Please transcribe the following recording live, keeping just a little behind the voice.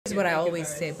That's what I always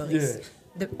say,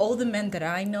 but all the men that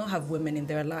I know have women in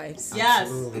their lives. Yes,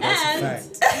 Absolutely, and like,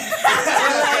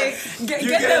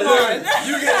 get them on.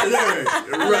 You gotta learn,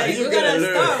 right? Like, You we're gotta gonna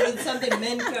learn. start with something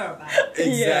men care about.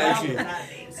 Exactly.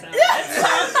 So let's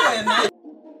talk to him, man.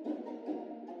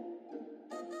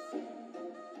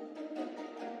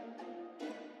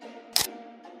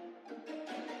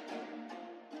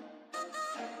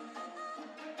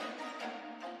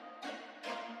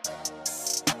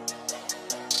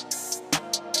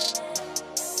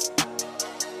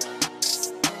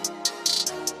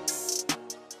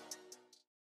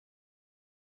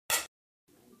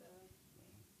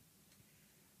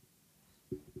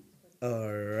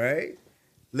 All right.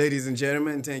 Ladies and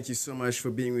gentlemen, thank you so much for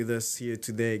being with us here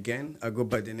today again. I go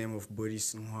by the name of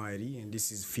Boris Nhwari, and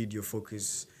this is Feed Your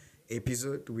Focus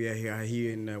episode. We are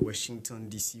here in Washington,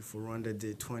 D.C. for Rwanda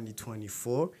Day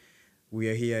 2024. We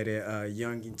are here at a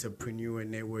Young Entrepreneur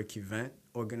Network event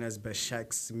organized by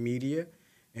Shaq's Media,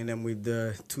 and I'm with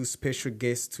two special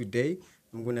guests today.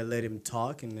 I'm going to let them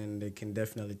talk, and then they can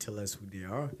definitely tell us who they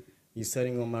are. You're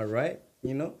sitting on my right,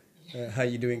 you know? How are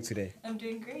you doing today? I'm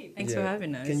doing great. Thanks for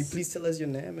having us. Can you please tell us your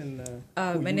name and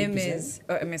my name is...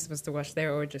 Oh, am I supposed to watch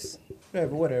there or just... Yeah,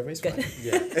 but whatever, it's fine.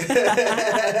 Yeah.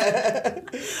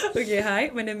 Okay,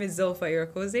 hi. My name is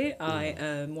Zilfa. I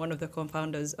am one of the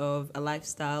co-founders of a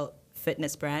lifestyle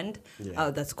fitness brand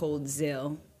that's called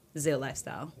Zil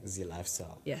Lifestyle. Zil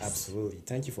Lifestyle. Yes. Absolutely.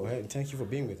 Thank you for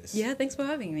being with us. Yeah, thanks for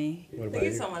having me. What about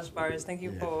Thank you so much, Boris. Thank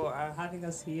you for having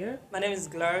us here. My name is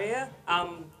Gloria.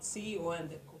 I'm CEO and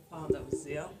the co-founder of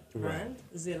Zil brand,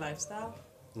 Zil Lifestyle.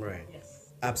 Right.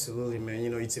 Yes. Absolutely, man. You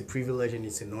know, it's a privilege and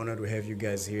it's an honor to have you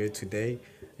guys here today.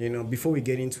 You know, before we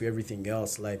get into everything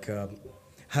else, like,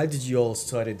 how did you all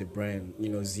started the brand, you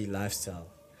know, Zil Lifestyle?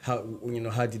 How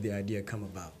did the idea come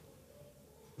about?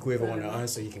 Whoever want to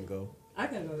answer, you can go. I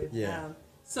can go with Yeah.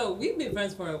 So we've been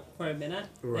friends for a minute,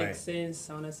 Right. like since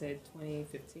I want to say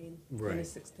 2015, Right.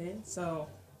 2016. So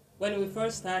when we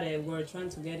first started, we were trying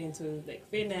to get into like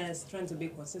fitness, trying to be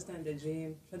consistent in the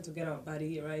gym, trying to get our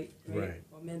body right. Right.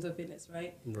 Or mental fitness,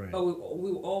 right? Right. But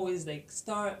we always like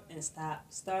start and stop.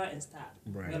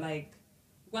 Right. We're like,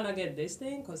 we're gonna get this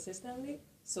thing consistently.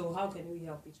 So how can we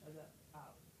help each other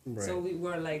out? Right. So we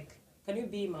were like, can you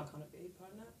be my accountability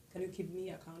partner? Can you keep me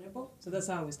accountable? So that's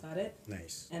how we started.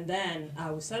 Nice. And then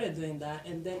we started doing that.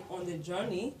 And then on the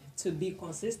journey to be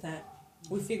consistent,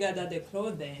 we figured that the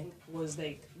clothing was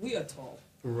like, we are tall.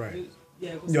 Right.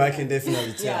 Yeah, No, I can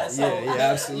definitely tell. Yeah, so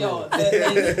Absolutely.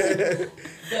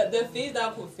 The fit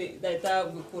that could fit,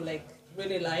 that we could like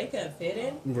really like and fit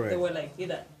in, Right. they were like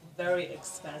either very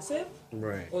expensive,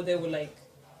 Right. or they were like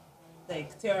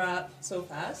tear up so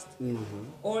fast,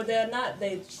 or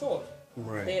they're short.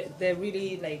 Right. They're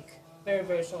really like very,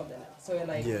 very short. So we're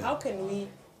like, how can we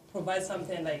provide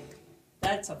something like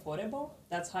that's affordable,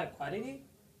 that's high quality,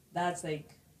 that's like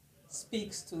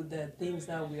speaks to the things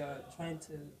that we are trying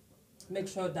to make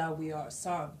sure that we are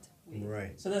served with.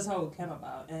 Right. So that's how it came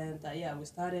about. And we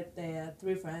started there,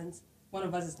 3 friends. One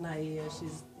of us is not here.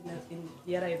 She's in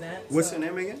the other event. What's her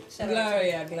name again?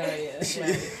 Gloria.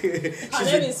 Her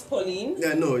name is Pauline.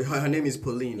 Yeah, no, her name is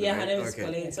Pauline. Yeah, right? her name is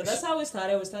Pauline. So that's how we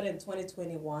started. We started in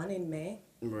 2021 in May.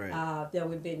 Right. Then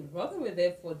we've been working with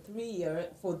it for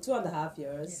 2.5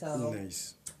 years. Yes. So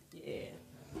Nice. yeah.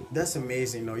 That's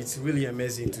amazing. No, it's really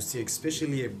amazing to see,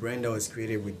 especially a brand that was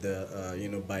created with the,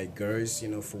 by girls,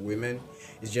 for women.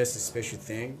 It's just a special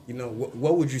thing.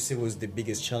 What would you say was the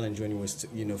biggest challenge when you was,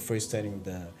 first starting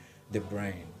the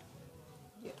brand?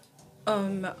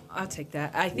 I'll take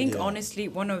that. I think honestly,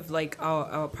 one of like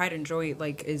our pride and joy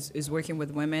is working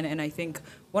with women, and I think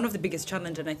one of the biggest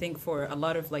challenge, and I think for a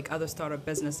lot of like other startup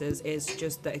businesses, is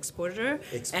just the exposure.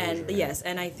 And yes,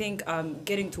 and I think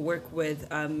getting to work with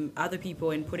other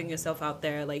people and putting yourself out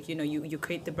there, like you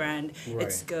create the brand,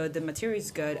 it's good, the material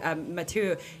is good,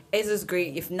 material is as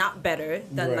great if not better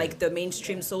than like the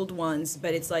mainstream sold ones,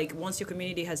 but it's like once your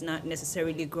community has not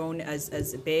necessarily grown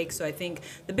as big. So I think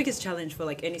the biggest challenge for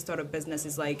like any startup business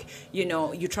is like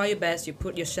you try your best, you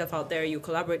put yourself out there, you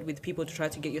collaborate with people to try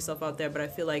to get yourself out there, but I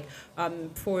feel like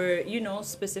for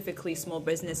specifically small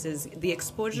businesses, the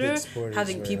exposure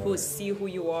having people see who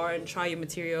you are and try your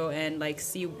material and like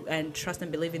see and trust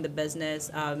and believe in the business,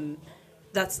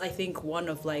 that's I think one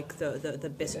of like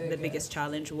the biggest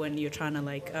challenge when you're trying to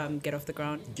like get off the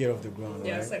ground. Yeah,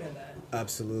 right? I second that.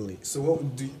 Absolutely. So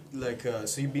what do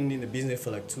so you've been in the business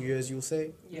for like 2 years, you'll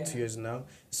say? Yeah. 2 years now.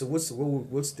 So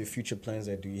what's the future plans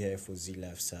that do you have for Zil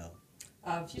Lifestyle?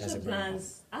 Future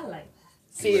plans, I like that.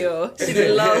 Theo, she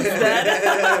loves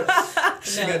that.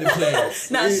 She got the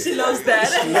plans. No, she loves that.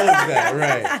 She loves that,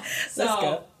 right.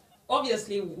 So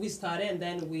obviously we started, and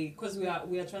then because we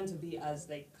are trying to be as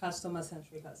like customer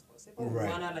centric as possible. Right.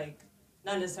 We wanna like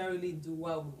not necessarily do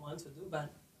what we want to do,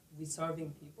 but we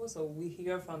serving people, so we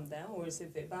hear from them, we receive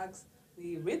feedbacks,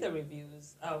 we read the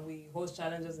reviews, we host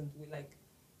challenges, and we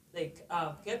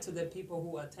get to the people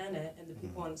who attend it and the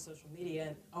people on social media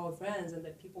and our friends and the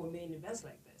people who made events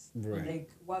like this. Right. Like,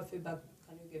 what feedback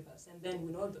can you give us? And then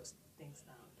we note those things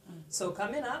down. So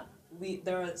coming up,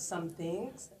 there are some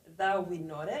things that we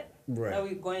noted that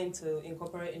we're going to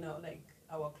incorporate in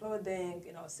our clothing,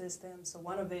 in our system. So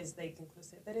one of it is like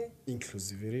inclusivity.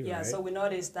 Inclusivity, Yeah, right. so we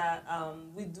noticed that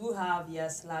we do have,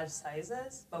 large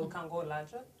sizes, but we can go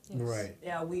larger. Yes. Right.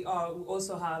 Yeah, we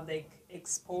also have like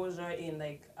exposure in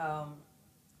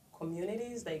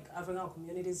communities, like African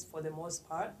communities for the most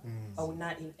part, but we're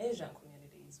not in Asian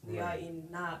communities. We are in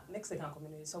not Mexican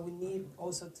communities, so we need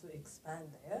also to expand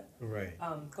there. Right.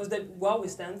 Because what we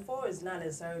stand for is not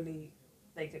necessarily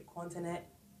like a continent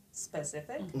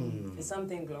specific. It's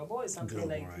something global. It's something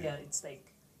Global, right. It's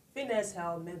like fitness,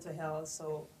 health, mental health.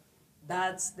 So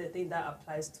that's the thing that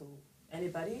applies to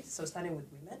anybody. So starting with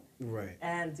women. Right.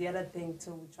 And the other thing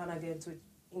too, trying to get into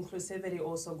inclusivity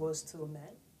also goes to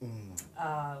men.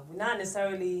 We're not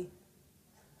necessarily.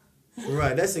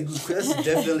 Right, that's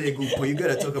definitely a good point. You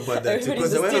gotta talk about that too.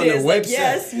 Because I went on Everybody's the like, website.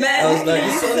 yes, men. I was like,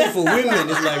 it's only for women.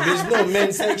 It's like there's no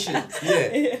men's section.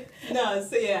 Yeah.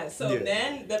 So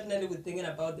men definitely we're thinking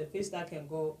about the fish that can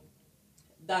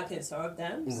serve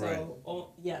them. Right.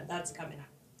 So that's coming up.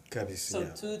 So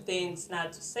Yeah. two things,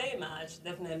 not to say much,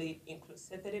 definitely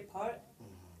inclusivity part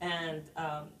and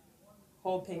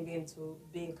hoping into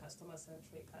being customer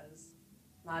centric as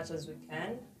much as we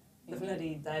can.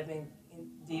 Definitely diving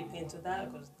deep into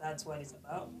that because that's what it's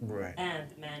about. Right.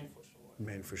 And men for sure.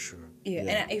 Men for sure. Yeah,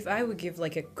 and if I would give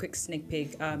like a quick sneak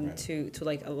peek to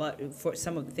like a lot for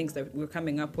some of the things that we're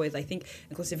coming up with, I think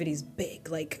inclusivity is big.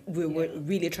 Like we're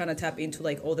really trying to tap into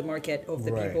like all the market of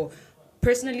the people.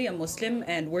 Personally, I'm Muslim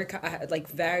and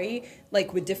vary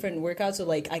like with different workouts. So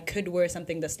like I could wear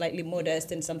something that's slightly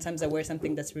modest, and sometimes I wear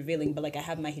something that's revealing. But like I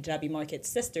have my hijabi market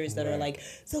sisters that are like,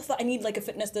 Zilfa, I need like a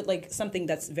fitness that like something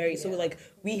that's very so like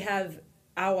we have.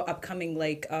 Our upcoming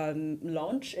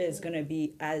launch is gonna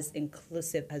be as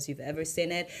inclusive as you've ever seen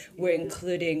it. We're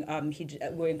including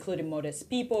modest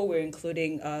people. We're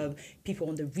including people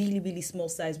on the really really small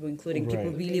size. We're including people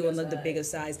really on the bigger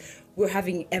size. We're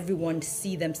having everyone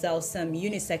see themselves. Some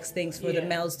unisex things for the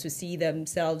males to see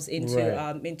themselves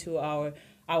into our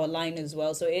line as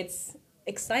well. So it's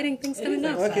exciting things coming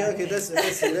up. Okay, that's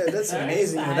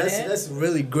amazing. That's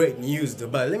really great news though.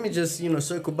 But let me just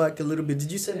circle back a little bit.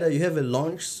 Did you say that you have a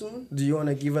launch soon? Do you want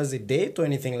to give us a date or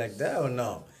anything like that or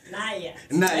no? Not yet.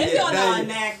 Maybe on our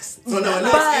next. On our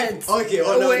next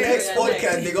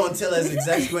podcast, they're gonna tell us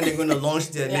exactly when they're gonna launch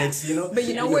their next. But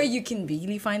you know where you can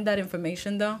really find that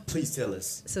information though? Please tell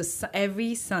us. So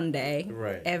every Sunday,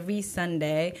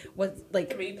 what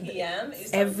like 3 p.m.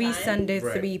 every Sunday,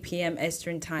 Right. 3 p.m.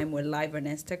 Eastern time, we're live on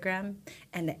Instagram,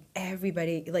 and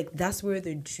everybody that's where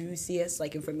the juiciest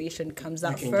information comes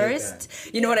out first.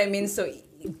 You know what I mean? So.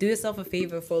 Do yourself a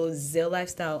favor, follow Zil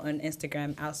Lifestyle on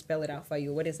Instagram. I'll spell it out for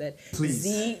you. What is it? Please.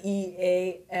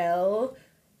 ZEAL.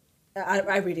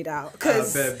 I read it out.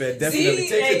 Cause definitely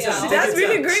take your time. That's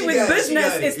really great with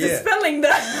business. It's the spelling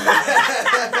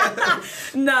that.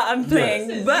 No, I'm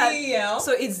playing. But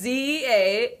so it's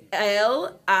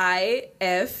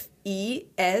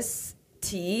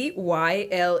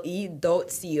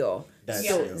ZALIFESTYLE.co. That's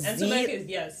And to make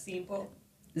it simple.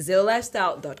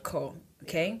 ZillLifestyle.co.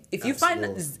 Okay, if you find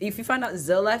out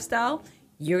Zil Lifestyle,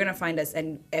 you're gonna find us,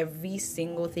 and every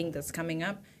single thing that's coming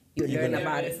up, you learn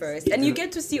about it first, and you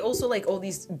get to see also all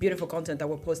these beautiful content that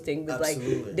we're posting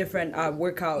with different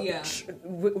workout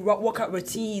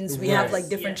routines. We have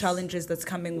different challenges that's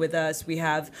coming with us. We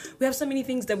have so many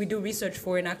things that we do research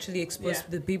for and actually expose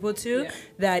the people to.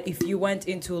 That if you went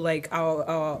into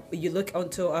our you look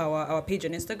onto our page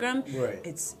on Instagram,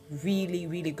 it's really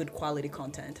really good quality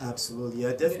content. Absolutely,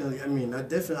 I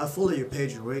follow your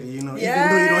page already. Even though you don't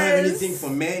have anything for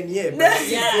men yet, but I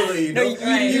follow you.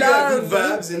 You got good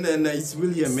vibes. And then it's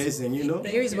really amazing,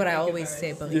 Here's what I always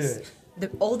say, Boris.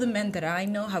 All the men that I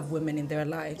know have women in their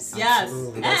lives. Yes,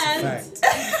 absolutely. That's a fact.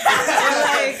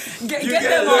 Get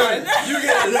them on. You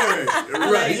gotta learn,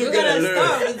 right? You gotta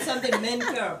start with something men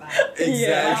care about.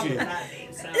 Exactly.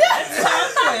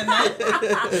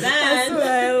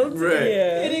 Then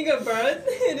hitting a bird,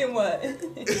 hitting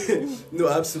Saying what? No,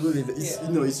 absolutely. It's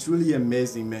it's really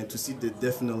amazing, man, to see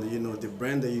definitely the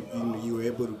brand that you were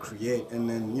able to create, and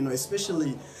then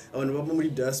especially on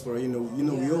Wabumuri diaspora,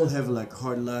 we all have like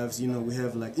hard lives. We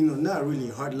have like not really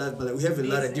hard lives, but like, we have a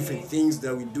lot of different things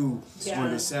that we do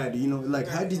on the side. Like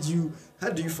how do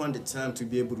you find the time to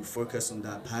be able to focus on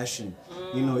that passion?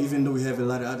 Even though we have a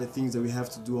lot of other things that we have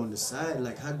to do on the side,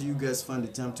 like how do you guys find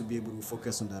the time to be able to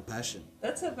focus on that passion?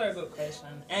 That's a very good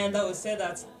question. And I would say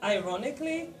that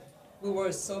ironically, we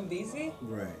were so busy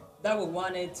that we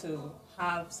wanted to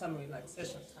have some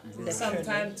relaxation time. Some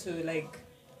time to like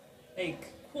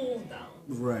cool down.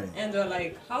 Right. And we're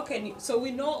like, how can you, so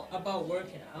we know about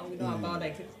working out, we know about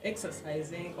like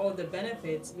exercising, all the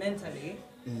benefits mentally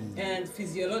and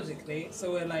physiologically.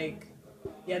 So we're like,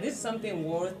 yeah, this is something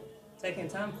worth taking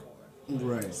time for.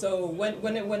 Right. So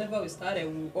whenever we started,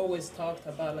 we always talked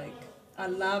about like, I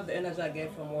love the energy I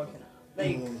get from working out.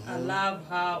 Like, I love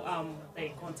how I'm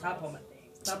like on top of my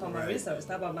things, top of my research,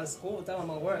 top of my school, top of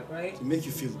my work, right? To make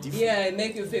you feel different. Yeah, it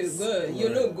make you feel good. You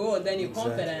look good, then you're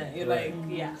confident. You're like,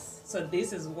 yes. So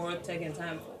this is worth taking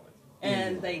time for.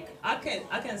 And like I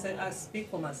can say I speak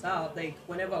for myself. Like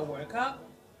whenever I work out,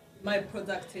 my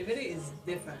productivity is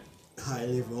different. High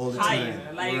level all the Higher,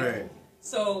 time. like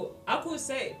so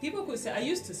people could say I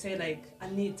used to say like I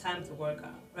need time to work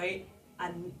out, right?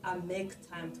 I make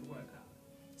time to work out.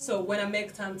 So when I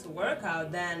make time to work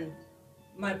out, then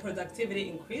my productivity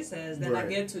increases. Then I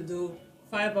get to do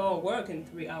 5-hour work in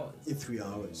 3 hours. In 3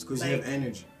 hours, because like, you have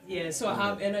energy. Yeah, so I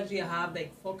have energy. I have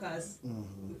like focus.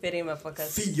 Feeding my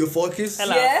focus. Feed your focus.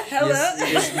 Hello. Yeah, hello.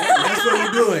 Yes, that's what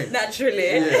we're doing.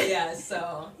 Naturally. Yeah.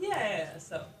 So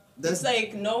it's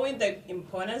like knowing the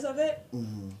importance of it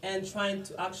and trying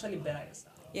to actually better yourself.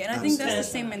 Yeah, and I think that's the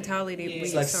same mentality we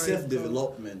It's like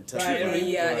self-development.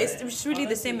 It's really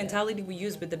the same mentality we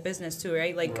use with the business too,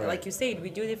 right? Like you said, we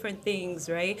do different things,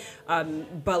 right?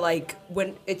 But like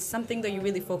when it's something that you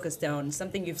really focused on,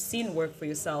 something you've seen work for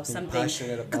yourself, something,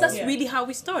 because that's really how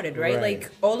we started, right?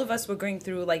 Like all of us were going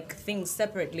through like things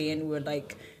separately, and we're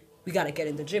like, we gotta get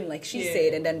in the gym, like she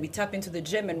said, and then we tap into the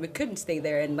gym and we couldn't stay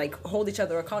there and like hold each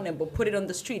other accountable, put it on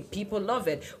the street. People love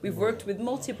it. We've worked with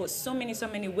so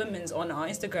many women on our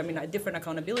Instagram in our different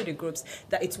accountability groups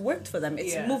that it's worked for them.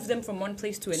 It's moved them from one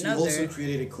place to another. You also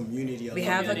created a community. We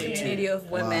have a community of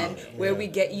women where we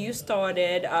get you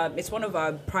started. It's one of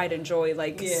our pride and joy,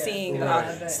 like seeing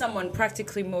someone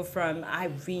practically move from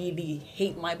I really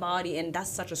hate my body, and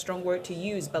that's such a strong word to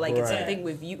use, but like it's something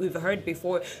we've heard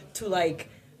before, to like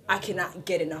I cannot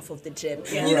get enough of the gym.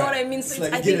 You know what I mean? So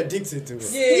it's like you get addicted to it.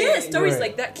 Yeah, stories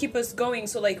like that keep us going.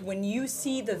 So like when you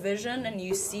see the vision and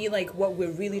you see like what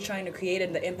we're really trying to create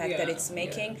and the impact that it's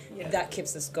making, that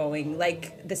keeps us going.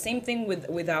 Like the same thing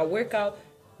with our workout.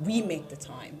 We make the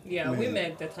time. We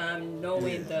make the time,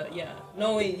 knowing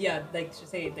like you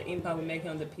say, the impact we're making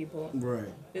on the people.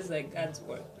 Right. It's like God's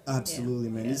work. Absolutely,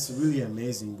 man. It's really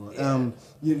amazing, bro. All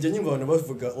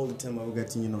the time we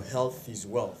got health is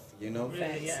wealth.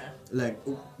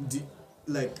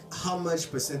 Like how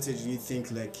much percentage do you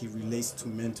think like it relates to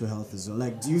mental health as well?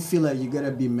 Like, do you feel like you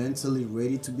gotta be mentally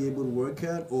ready to be able to work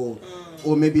out, or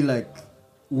maybe like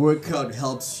workout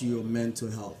helps your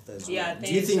mental health as well?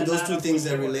 Do you think those two things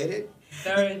are related?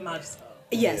 Very much so.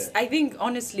 Yes, I think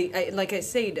honestly, like I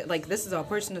said, like this is our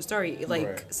personal story.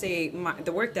 Like say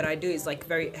the work that I do is like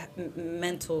very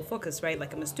mental focus, right?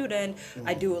 Like I'm a student,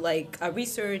 I do like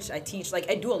research, I teach, like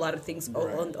I do a lot of things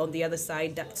on the other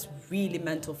side that's really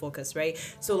mental focus, right?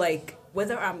 So like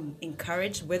whether I'm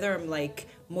encouraged, whether I'm like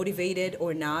motivated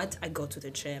or not, I go to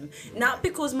the gym. Not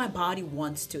because my body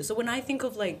wants to. So when I think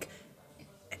of like,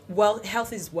 well,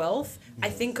 health is wealth, I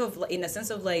think of in a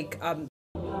sense of like,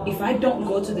 if I don't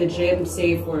go to the gym,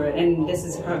 say and this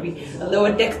is probably a little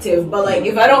addictive, but like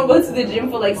if I don't go to the gym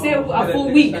for like say a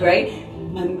full week, right?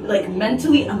 I'm like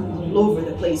mentally I'm all over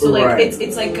the place. So like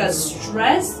it's like a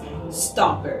stress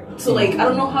stopper. So like I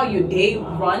don't know how your day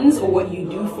runs or what you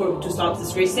do to stop the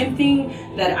stress. Same thing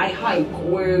that I hike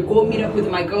or go meet up with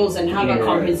my girls and have a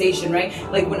conversation, right?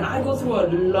 Like when I go through a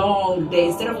long day,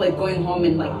 instead of like going home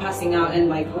and like passing out and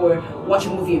like or watch a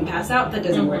movie and pass out, that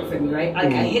doesn't work for me, right?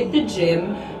 Like I hit the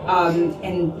gym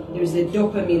and there's the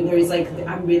dopamine, there's like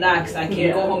I'm relaxed, I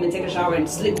can go home and take a shower and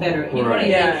sleep better, you know what I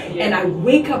mean? And I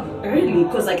wake up early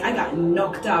because like I got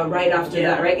knocked out right after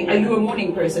that, right? Are you a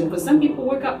morning person? Because some people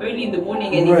wake up early in the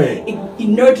morning and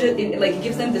it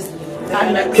gives them this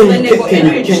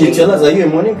Can you tell us, are you a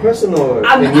morning person or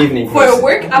an evening person? For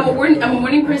work, I'm a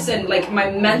morning person. Like my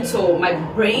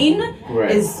brain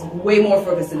is way more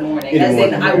focused in the morning.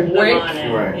 I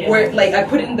work, like I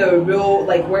put in the real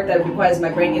like work that requires my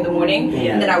brain in the morning,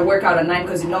 and then I work out at 9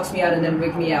 because it knocks me out and then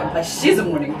wake me up. Like she's a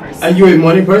morning person. Are you a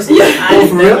morning person? Yeah, oh,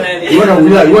 for real? You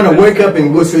wanna wake up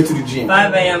and go straight to the gym?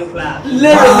 5 a.m. class.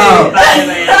 Literally. Wow. 5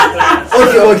 a.m. class.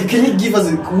 Okay. Can you give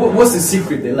us what's the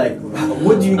secret there? Like,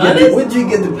 what do you get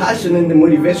the passion and the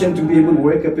motivation to be able to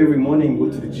wake up every morning and go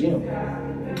to the gym?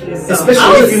 So,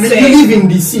 especially if you live in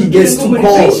DC, it gets too cold.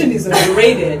 Motivation is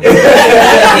overrated.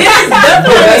 Yes,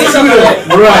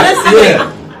 definitely. Right.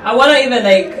 I want to even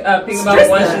think about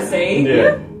what she's saying.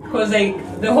 Yeah. Because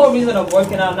the whole reason of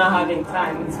working out, not having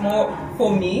time, it's more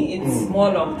for me. It's more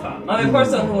long term. I'm a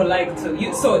person who would like to.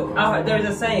 There's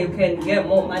a saying: you can get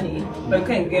more money, but you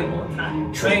can't get more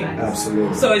time. Right?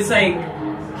 Absolutely. So it's like,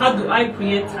 how do I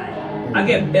create time? I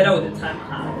get better with the time I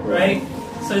have, right?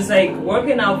 So it's like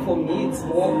working out for me. It's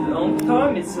more long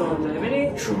term. It's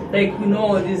longevity. True. Like we know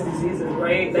all these diseases,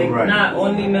 right? Like not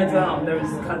only mental health. There is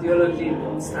cardiology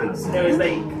and stuff. There is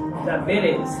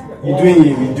diabetes. You're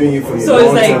doing it for your so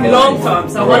it's like long term.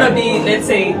 So I want to be, let's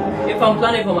say, if I'm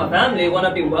planning for my family, I want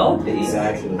to be wealthy.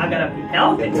 Exactly. I gotta be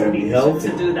healthy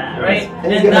to do that, right?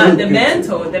 And that the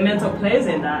mental plays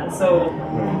in that. So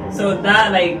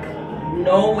that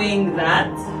knowing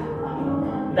that,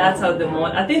 that's how the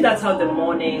morning. I think that's how the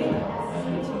morning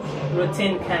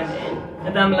routine came in,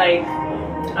 and I'm like,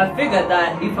 I figured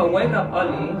that if I wake up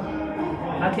early,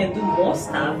 I can do more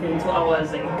stuff in 2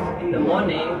 hours in the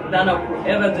morning than I could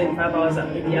ever do in 5 hours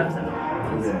in the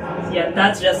afternoon. Yeah,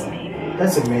 that's just me.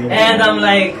 That's amazing. And I'm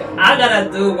like, I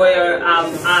gotta do where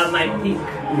I'm at my peak.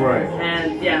 Right.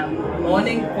 And yeah,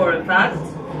 morning for a fact,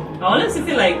 I honestly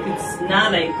feel like it's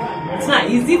not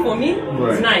easy for me.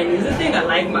 Right. It's not an easy thing. I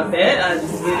like my bed. I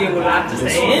really would like to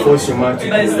stay in. Force your mind to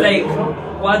but it's like,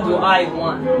 what do I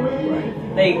want?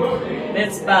 Like,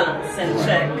 let's balance and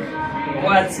check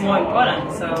what's more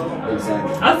important. So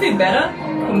I feel better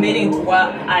committing to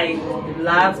what I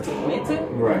love to commit to.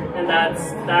 Right. And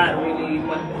that really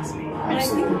motivates me. And I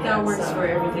think that works for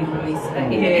everything,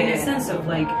 in a sense of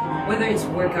whether it's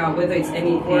workout, whether it's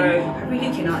anything, I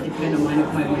really cannot depend on my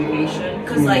motivation.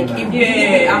 Because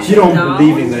you don't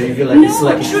believe in that. You feel like it's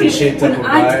like a cliche type of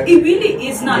vibe. It really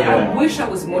is not. I wish I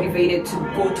was motivated to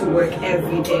go to work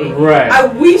every day. Right. I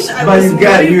wish I was.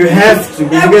 But you have to.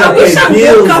 I wish I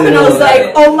woke up and I was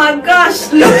like, oh my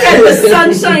gosh, look at the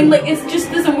sunshine. It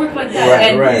just doesn't work like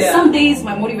that. Some days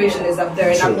my motivation is up there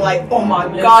and I'm like, oh my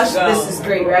gosh, this is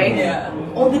great, right? Yeah.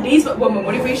 All the days, but when my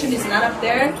motivation is not up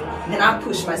there, then I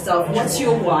push myself. What's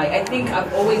your why? I think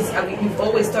we've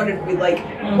always started with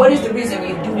what is the reason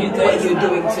you do what you're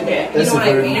doing today? You know what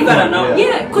I mean? You gotta know.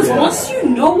 Yeah, because once you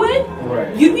know it,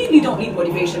 you really don't need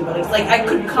motivation. But it's like I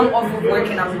could come off of work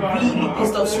and I'm really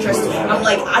pissed off, stressed. I'm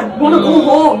like, I want to go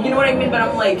home. You know what I mean? But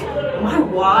I'm like, my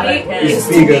why is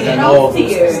to be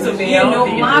healthier.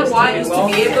 My why is to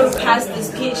be able to pass this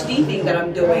PhD thing that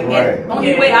I'm doing. And the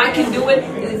only way I can do it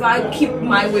is if I keep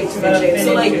my way to the gym.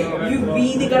 So you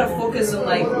really gotta focus on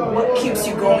what keeps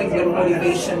you going when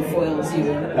motivation foils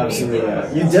you. Absolutely.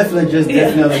 You definitely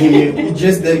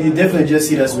you definitely just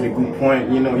hit us with a good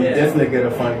point. You definitely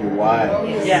gotta find your why.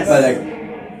 Yes. But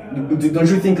don't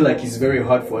you think it's very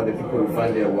hard for other people to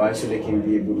find their why so they can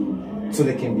be able to, so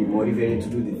they can be motivated to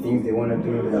do the things they want to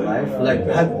do in their life?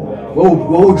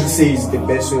 What would you say is the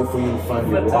best way for you to find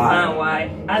your why?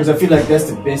 Because I feel like that's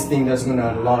the best thing that's gonna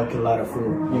unlock a lot of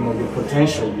your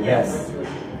potential you have. So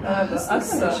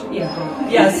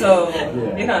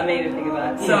you kind of made me think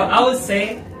about it. So I would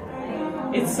say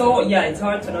it's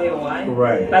hard to know your why.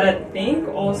 Right. But I think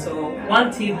also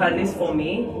one tip, at least for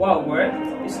me, what worked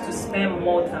is to spend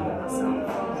more time with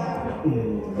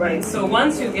yourself. Right. So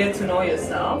once you get to know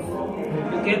yourself,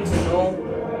 you get to know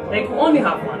you only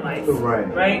have one life. Right.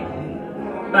 Right.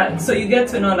 But so you get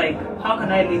to know how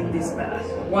can I live this better?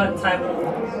 What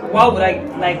would I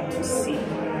like to see?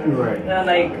 Right. And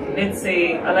let's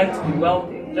say I like to be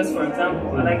wealthy. Just for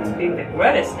example, I like to be the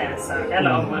greatest dancer.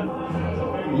 Hello, man.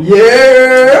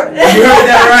 Yeah, you heard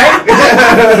that right?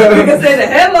 You can say the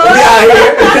hello.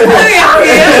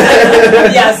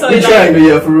 Yeah, so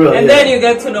for real. And then you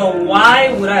get to know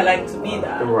why would I like to be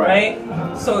that, right?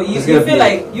 So you feel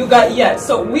like you got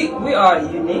So we are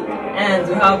unique and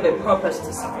we have a purpose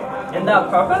to serve. And that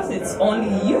purpose, it's only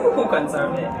you who can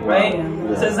serve it, right?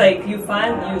 Yeah. So it's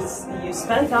you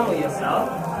spend time with yourself,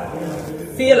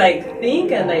 feel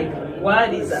think and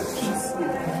what is at peace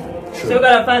with you. So you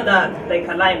gotta find that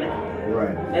alignment.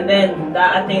 Right. And then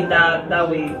I think that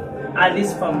way at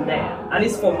least from there. At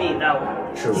least for me, that way.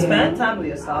 True. Spend time with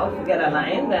yourself, get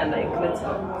aligned, and like let's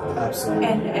go. Absolutely.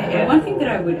 And one thing that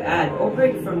I would add,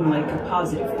 operate from like a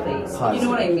positive place. You know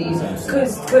what I mean?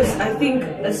 Because I think,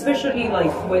 especially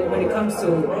like when it comes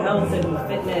to health and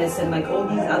fitness and like all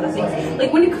these other things,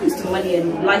 like when it comes to money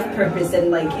and life purpose and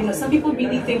like, you know, some people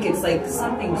really think it's like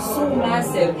something so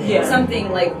massive, something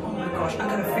like, oh my gosh, I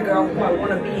gotta figure out who I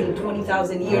want to be in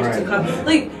 20,000 years to come.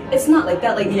 Like, it's not like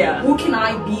that. Like, who can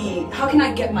I be? How can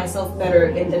I get myself better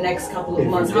in the next couple of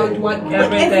months? How do I like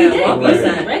every day?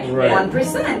 1%, right?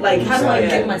 1%. Like, how do I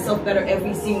get myself better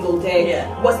every single day?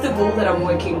 What's the goal that I'm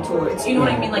working towards? You know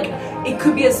what I mean? Like, it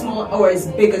could be as small or as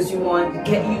big as you want.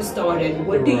 Get you started.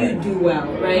 What do you do well,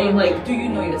 right? Like, do you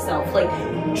know yourself? Like,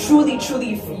 truly,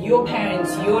 if your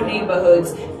parents, your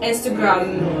neighborhoods,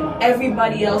 Instagram,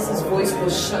 everybody else's voice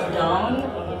was shut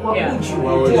down, what would you do?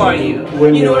 Who are you?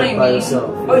 You know what I mean?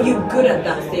 Yourself. Are you good at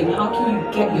that thing? How can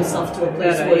you get yourself to a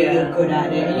place where you're good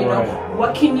at it? You know,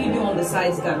 what can you do on the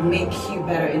sides that make you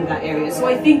better in that area? So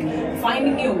I think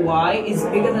finding your why is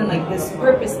bigger than like this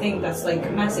purpose thing that's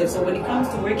like massive. So when it comes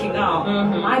to working out,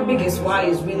 my biggest why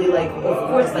is really like, of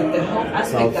course, like the health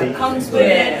aspect that comes with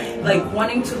it, like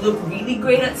wanting to look really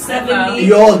great at 70.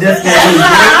 You all definitely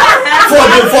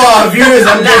for our viewers,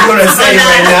 I'm just gonna say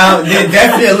right now, they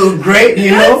definitely look great,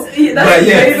 you know. But very,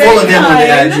 very follow them on the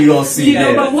kind. IG, you'll see. You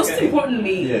know, but most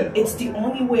importantly, Yeah. it's the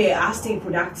only way I stay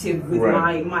productive with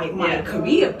my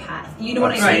career path. You know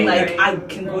what I mean? Like I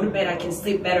can go to bed, I can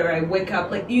sleep better, I wake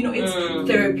up, like, you know, it's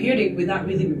therapeutic without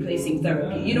really replacing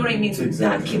therapy. You know what I mean? So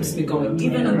that keeps me going,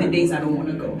 even on the days I don't want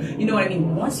to go. You know what I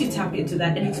mean? Once you tap into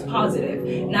that, and it's positive,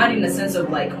 not in the sense of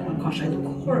like, oh my gosh, I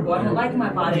look horrible, I don't like my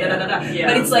body,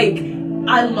 but it's like,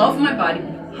 I love my body.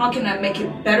 How can I make it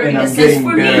better in a sense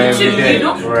for me too? You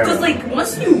know, because like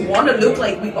once you want to look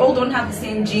like, we all don't have the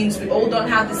same genes, we all don't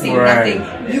have the same nothing.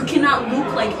 You cannot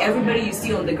look like everybody you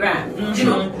see on the gram. You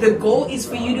know, the goal is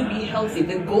for you to be healthy.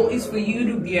 The goal is for you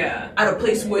to be at a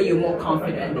place where you're more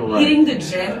confident. Hitting the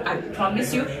gym, I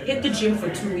promise you, hit the gym for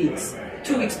 2 weeks.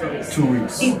 2 weeks, please. 2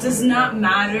 weeks. It does not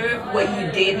matter what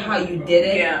you did, how you did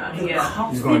it. The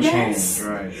confidence. It's gonna change,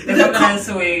 right? The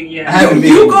confidence way,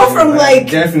 You go from like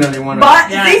definitely one of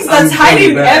things that's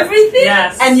hiding everything,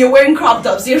 Yes. and you're wearing crop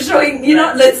tops. You're showing, you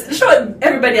know, let's show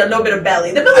everybody a little bit of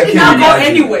belly. The belly cannot go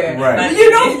anywhere, right? You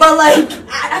know. But like,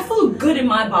 I feel good in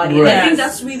my body, and I Yes. think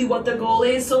that's really what the goal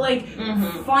is. So like,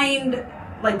 find.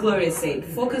 Like Gloria said,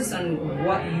 focus on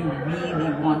what you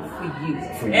really want for you.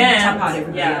 Tap out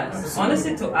everybody else.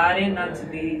 Honestly, to add in, not to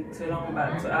be too long,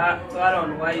 but to add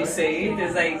on why you say it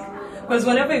is like, because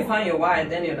whenever you find your why,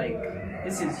 then you're like,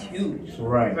 this is huge,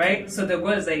 right? So the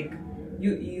goal is like,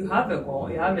 you have a goal,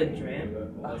 you have a dream,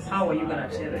 but how are you gonna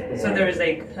achieve it? So there is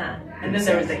like plan, and then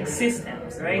there is like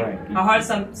systems, right? I heard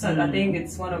some I think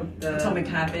it's one of the Atomic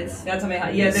habits. They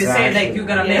say like you're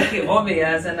gonna make it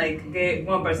obvious and like get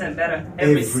 1% better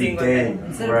every single day.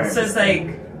 So it's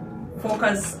like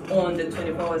focus on the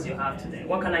 24 hours you have today.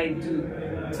 What can I do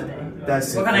today?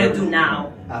 What can I do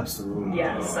now? Absolutely.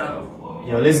 Yeah. So.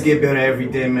 Yo, let's get better every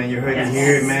day, man. You heard it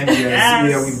here, man.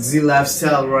 Yes. With Z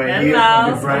Lifestyle right here,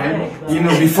 the brand. You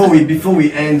know, before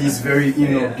we end this very, you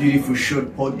know, beautiful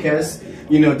short podcast,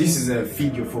 you know, this is a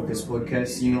Feed Your Focus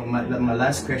podcast. You know, my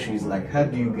last question is like, how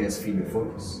do you guys feed your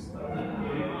focus?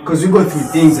 Because we go through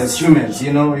things as humans,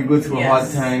 you know, we go through hard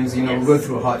times, you know, we go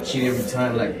through a hard shit every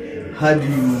time. Like, how do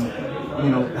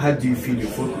you feed your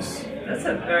focus? That's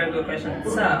a very good question.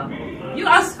 So, you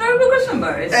asked a very good question,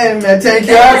 Boris. Hey man, thank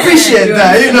you. I appreciate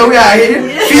that. You know, we are here.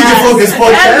 Feed Your Focus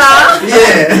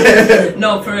podcast.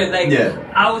 No, for it, like,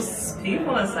 I would speak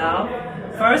for myself.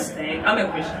 First thing, I'm a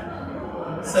Christian.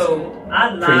 So, I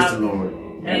love... Praise the Lord.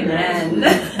 Amen.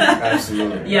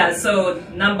 Absolutely. Yeah, so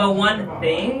number one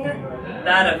thing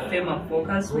that I feel my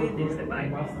focus with is the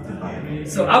Bible.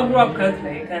 So I grew up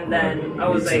Catholic, and then I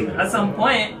was like, at some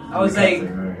point, I was like,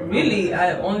 really,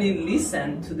 I only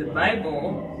listen to the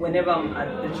Bible whenever I'm at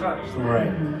the church.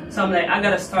 Right. So I'm like, I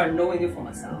gotta start knowing it for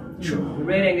myself. True.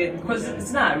 Reading it, because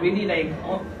it's not really like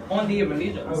only a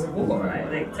religion. It's a book, right?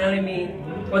 Like telling me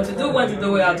what to do, when to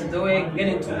do it, how to do it,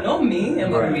 getting to know me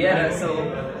and my creator. So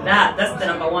that's the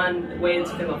number one way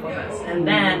to feel my focus. And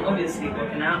then obviously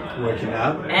working out.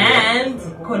 And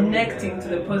connecting to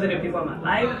the positive people in my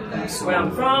life. Where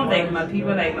I'm from, like my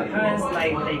people, like my parents,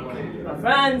 like my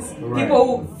friends,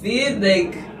 people who feel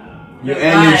like your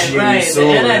energy, right,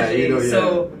 soul, the energy. you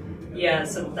know,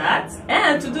 so that,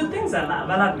 and to do things I love.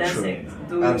 I love dancing.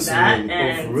 Doing that,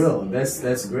 and for real,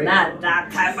 that's great. Not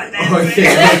that type of dancing.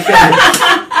 Okay.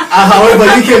 However,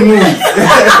 you can move.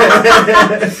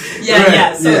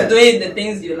 So doing the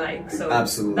things you like. So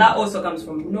absolutely, that also comes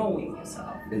from knowing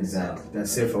yourself. Exactly. That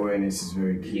self-awareness is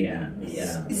very key.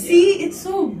 Yeah. See, it's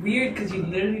so weird because you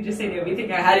literally just said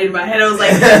everything I had in my head. I was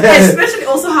like, especially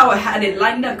also how I had it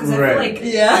lined up because I feel like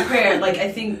prayer, like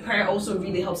I think prayer also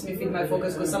really helps me feed my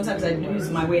focus because sometimes I lose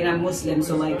my way and I'm Muslim,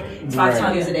 so like 5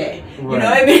 times a day. You know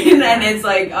what I mean? And it's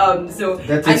like, so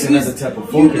that takes another type of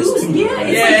focus too.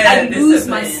 I lose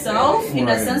myself in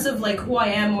a sense of like who I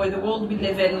am or the world we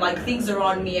live in, like things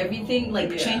around me, everything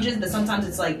like changes, but sometimes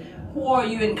it's like, who are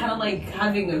you, and kind of like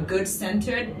having a good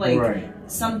centered like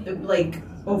something like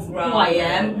of who I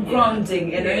am,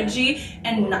 grounding energy,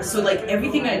 and so like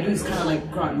everything I do is kind of like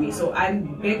ground me. So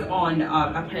I'm big on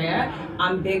a prayer.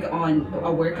 I'm big on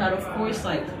a workout, of course,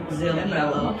 like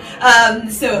Zilfa.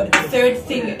 So the third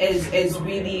thing is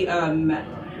really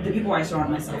the people I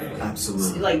surround myself with.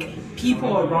 Absolutely. Like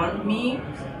people around me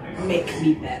make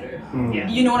me better.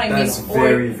 You know what I mean? That's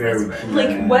very key.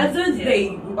 Like whether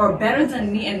they are better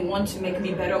than me and want to make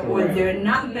me better, or they're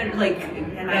not better. Like,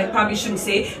 and I probably shouldn't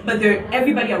say, but they're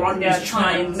everybody around me is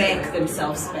trying to make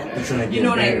themselves better. You know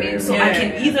what I mean? So I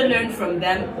can either learn from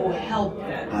them or help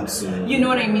them. Absolutely. You know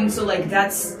what I mean? So like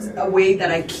that's a way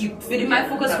that I keep fitting my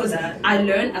focus because I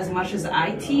learn as much as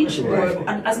I teach, or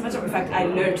as a matter of fact, I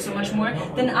learned so much more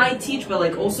than I teach. But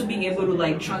like also being able to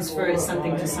like transfer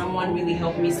something to someone really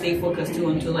helped me stay focused too,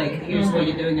 onto like here's what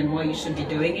you're doing and why you should be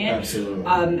doing it. Absolutely.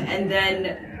 And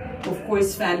then of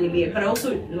course family, but I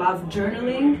also love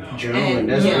journaling.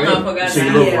 That's great. So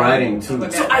you love writing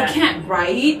too. So I can't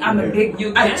write. I'm a big.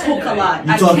 I talk a lot.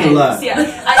 You talk a lot. Yeah.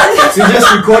 So you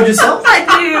just record yourself? I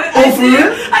do. Oh, for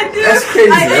real? I do. That's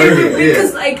crazy.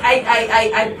 Because like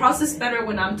I process better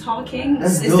when I'm talking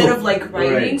instead of like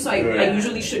writing. So I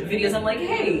usually shoot videos. I'm like,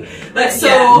 hey, like so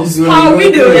how are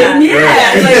we doing?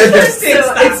 Like,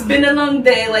 so it's been a long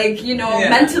day. Like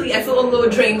mentally I feel a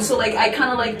little drained. So like I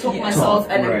kind of like talk myself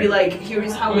and be like, here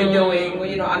is how we're doing.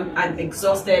 Well, I'm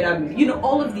exhausted. I'm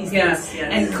all of these things.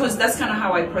 And because that's kind of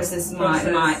how I process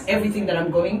my everything that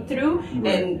I'm going through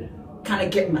and kind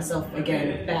of get myself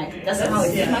again back. That's how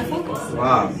I get my focus.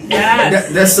 Wow.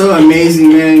 That's so amazing,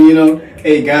 man.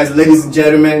 Hey guys, ladies and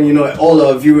gentlemen, all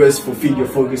our viewers for Feed Your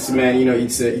Focus, man.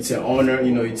 It's an honor.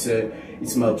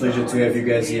 It's my pleasure to have you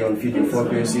guys here on Feed Your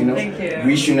Focus. Thank you.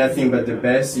 Wish you nothing but the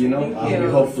best. We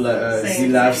hope Z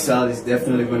Lifestyle is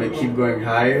definitely gonna keep going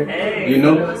higher.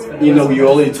 You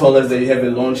already told us that you have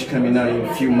a launch coming out in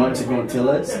a few months. You're gonna tell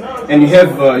us, and you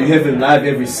have a live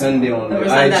every Sunday on the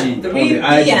IG,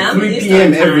 3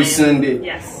 p.m. every Sunday.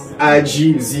 Yes.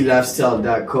 IG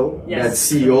zlifestyle.co. That's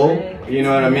CO. You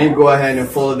know what I mean? Go ahead and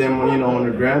follow them on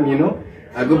the gram.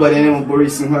 I go by the name of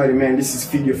Boris Nhwari, man. This is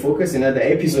Feed Your Focus, another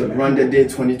episode, Run the Day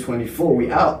 2024. We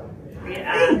out.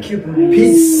 Thank you.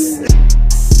 Peace.